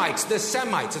Shemites, the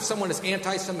Semites. If someone is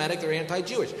anti-Semitic, they're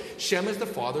anti-Jewish. Shem is the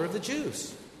father of the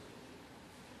Jews.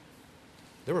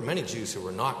 There were many Jews who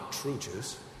were not true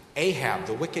Jews. Ahab,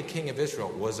 the wicked king of Israel,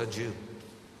 was a Jew.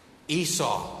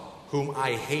 Esau, whom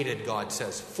I hated, God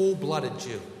says, full-blooded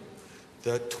Jew.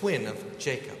 The twin of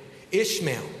Jacob.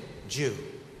 Ishmael, Jew.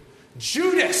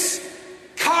 Judas,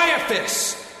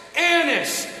 Caiaphas,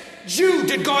 Annas, Jew.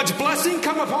 Did God's blessing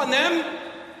come upon them?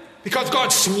 Because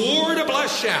God swore to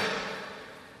bless Shem.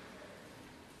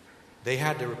 They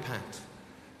had to repent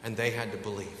and they had to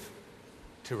believe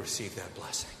to receive that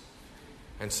blessing.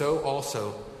 And so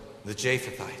also the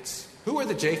Japhethites. Who are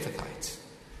the Japhethites?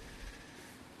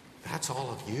 That's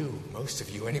all of you, most of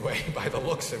you anyway, by the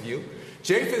looks of you.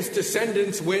 Japheth's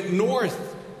descendants went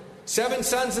north, 7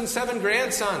 sons and 7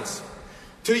 grandsons,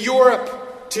 to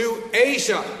Europe, to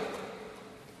Asia.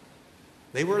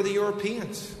 They were the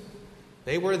Europeans.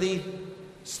 They were the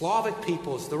Slavic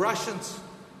peoples, the Russians.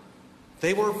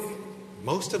 They were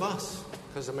most of us,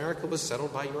 because America was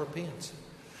settled by Europeans.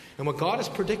 And what God is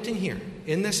predicting here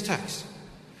in this text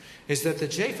is that the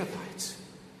Japhethites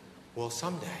will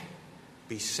someday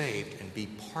be saved and be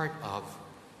part of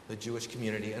the Jewish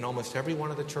community. And almost every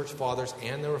one of the church fathers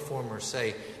and the reformers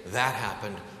say that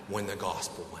happened when the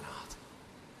gospel went out.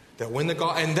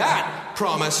 And that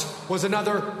promise was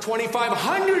another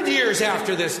 2,500 years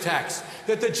after this text,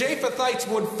 that the Japhethites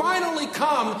would finally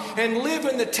come and live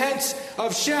in the tents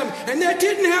of Shem. And that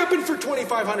didn't happen for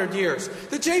 2,500 years.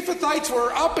 The Japhethites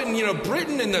were up in,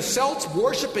 Britain and the Celts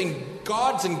worshiping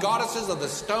gods and goddesses of the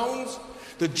stones.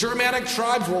 The Germanic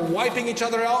tribes were wiping each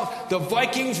other out. The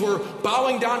Vikings were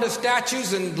bowing down to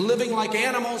statues and living like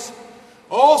animals.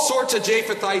 All sorts of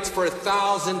Japhethites for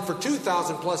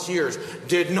 2,000 plus years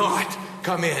did not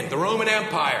come in. The Roman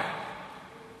Empire.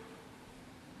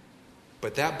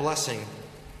 But that blessing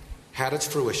had its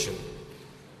fruition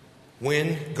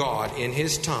when God, in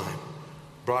his time,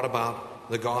 brought about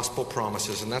the gospel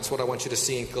promises. And that's what I want you to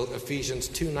see in Ephesians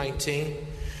 2:19.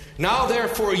 Now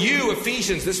therefore you,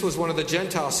 Ephesians, this was one of the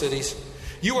Gentile cities,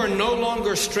 you are no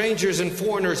longer strangers and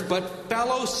foreigners, but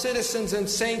fellow citizens and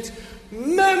saints,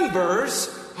 members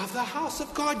of the house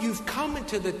of God. You've come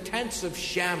into the tents of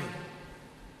Shem.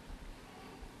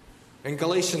 In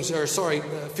Ephesians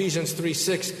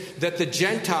 3:6, that the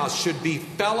Gentiles should be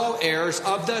fellow heirs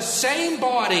of the same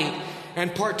body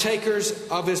and partakers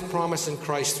of his promise in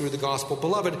Christ through the gospel.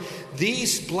 Beloved,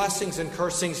 these blessings and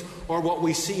cursings are what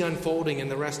we see unfolding in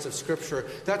the rest of Scripture.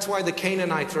 That's why the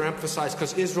Canaanites are emphasized,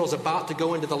 because Israel's about to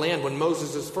go into the land when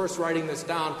Moses is first writing this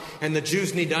down, and the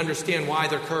Jews need to understand why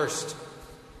they're cursed.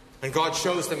 And God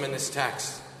shows them in this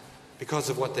text because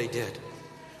of what they did,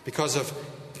 because of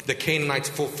the Canaanites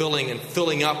fulfilling and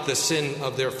filling up the sin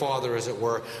of their father, as it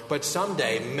were. But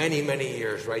someday, many, many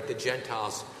years, right, the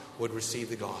Gentiles would receive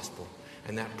the gospel.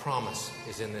 And that promise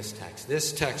is in this text.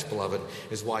 This text, beloved,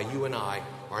 is why you and I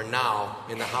are now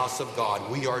in the house of God.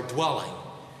 We are dwelling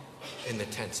in the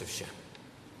tents of Shem.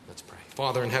 Let's pray.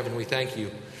 Father in heaven, we thank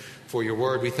you for your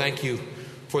word. We thank you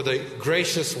for the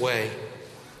gracious way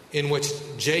in which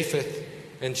Japheth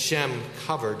and Shem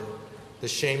covered the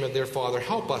shame of their father.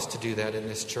 Help us to do that in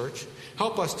this church.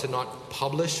 Help us to not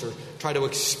publish or try to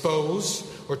expose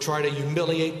or try to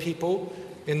humiliate people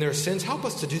in their sins. Help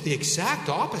us to do the exact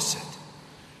opposite.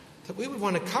 That we would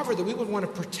want to cover, that we would want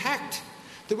to protect,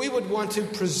 that we would want to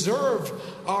preserve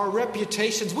our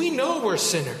reputations. We know we're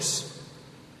sinners.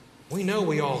 We know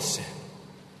we all sin.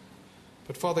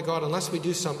 But Father God, unless we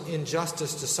do some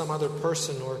injustice to some other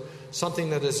person or something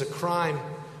that is a crime,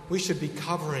 we should be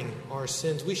covering our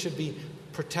sins. We should be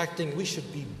protecting. We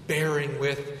should be bearing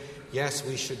with. Yes,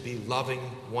 we should be loving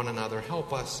one another.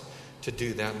 Help us to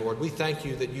do that, Lord. We thank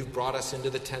you that you've brought us into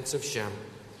the tents of Shem.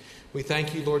 We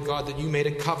thank you, Lord God, that you made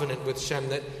a covenant with Shem,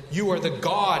 that you are the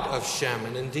God of Shem,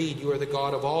 and indeed you are the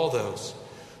God of all those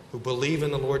who believe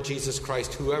in the Lord Jesus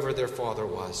Christ, whoever their father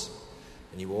was.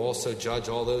 And you will also judge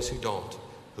all those who don't,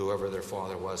 whoever their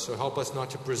father was. So help us not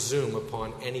to presume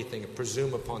upon anything,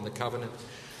 presume upon the covenant,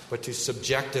 but to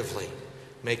subjectively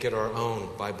make it our own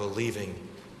by believing,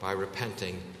 by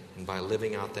repenting, and by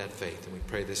living out that faith. And we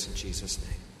pray this in Jesus'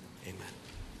 name. Amen.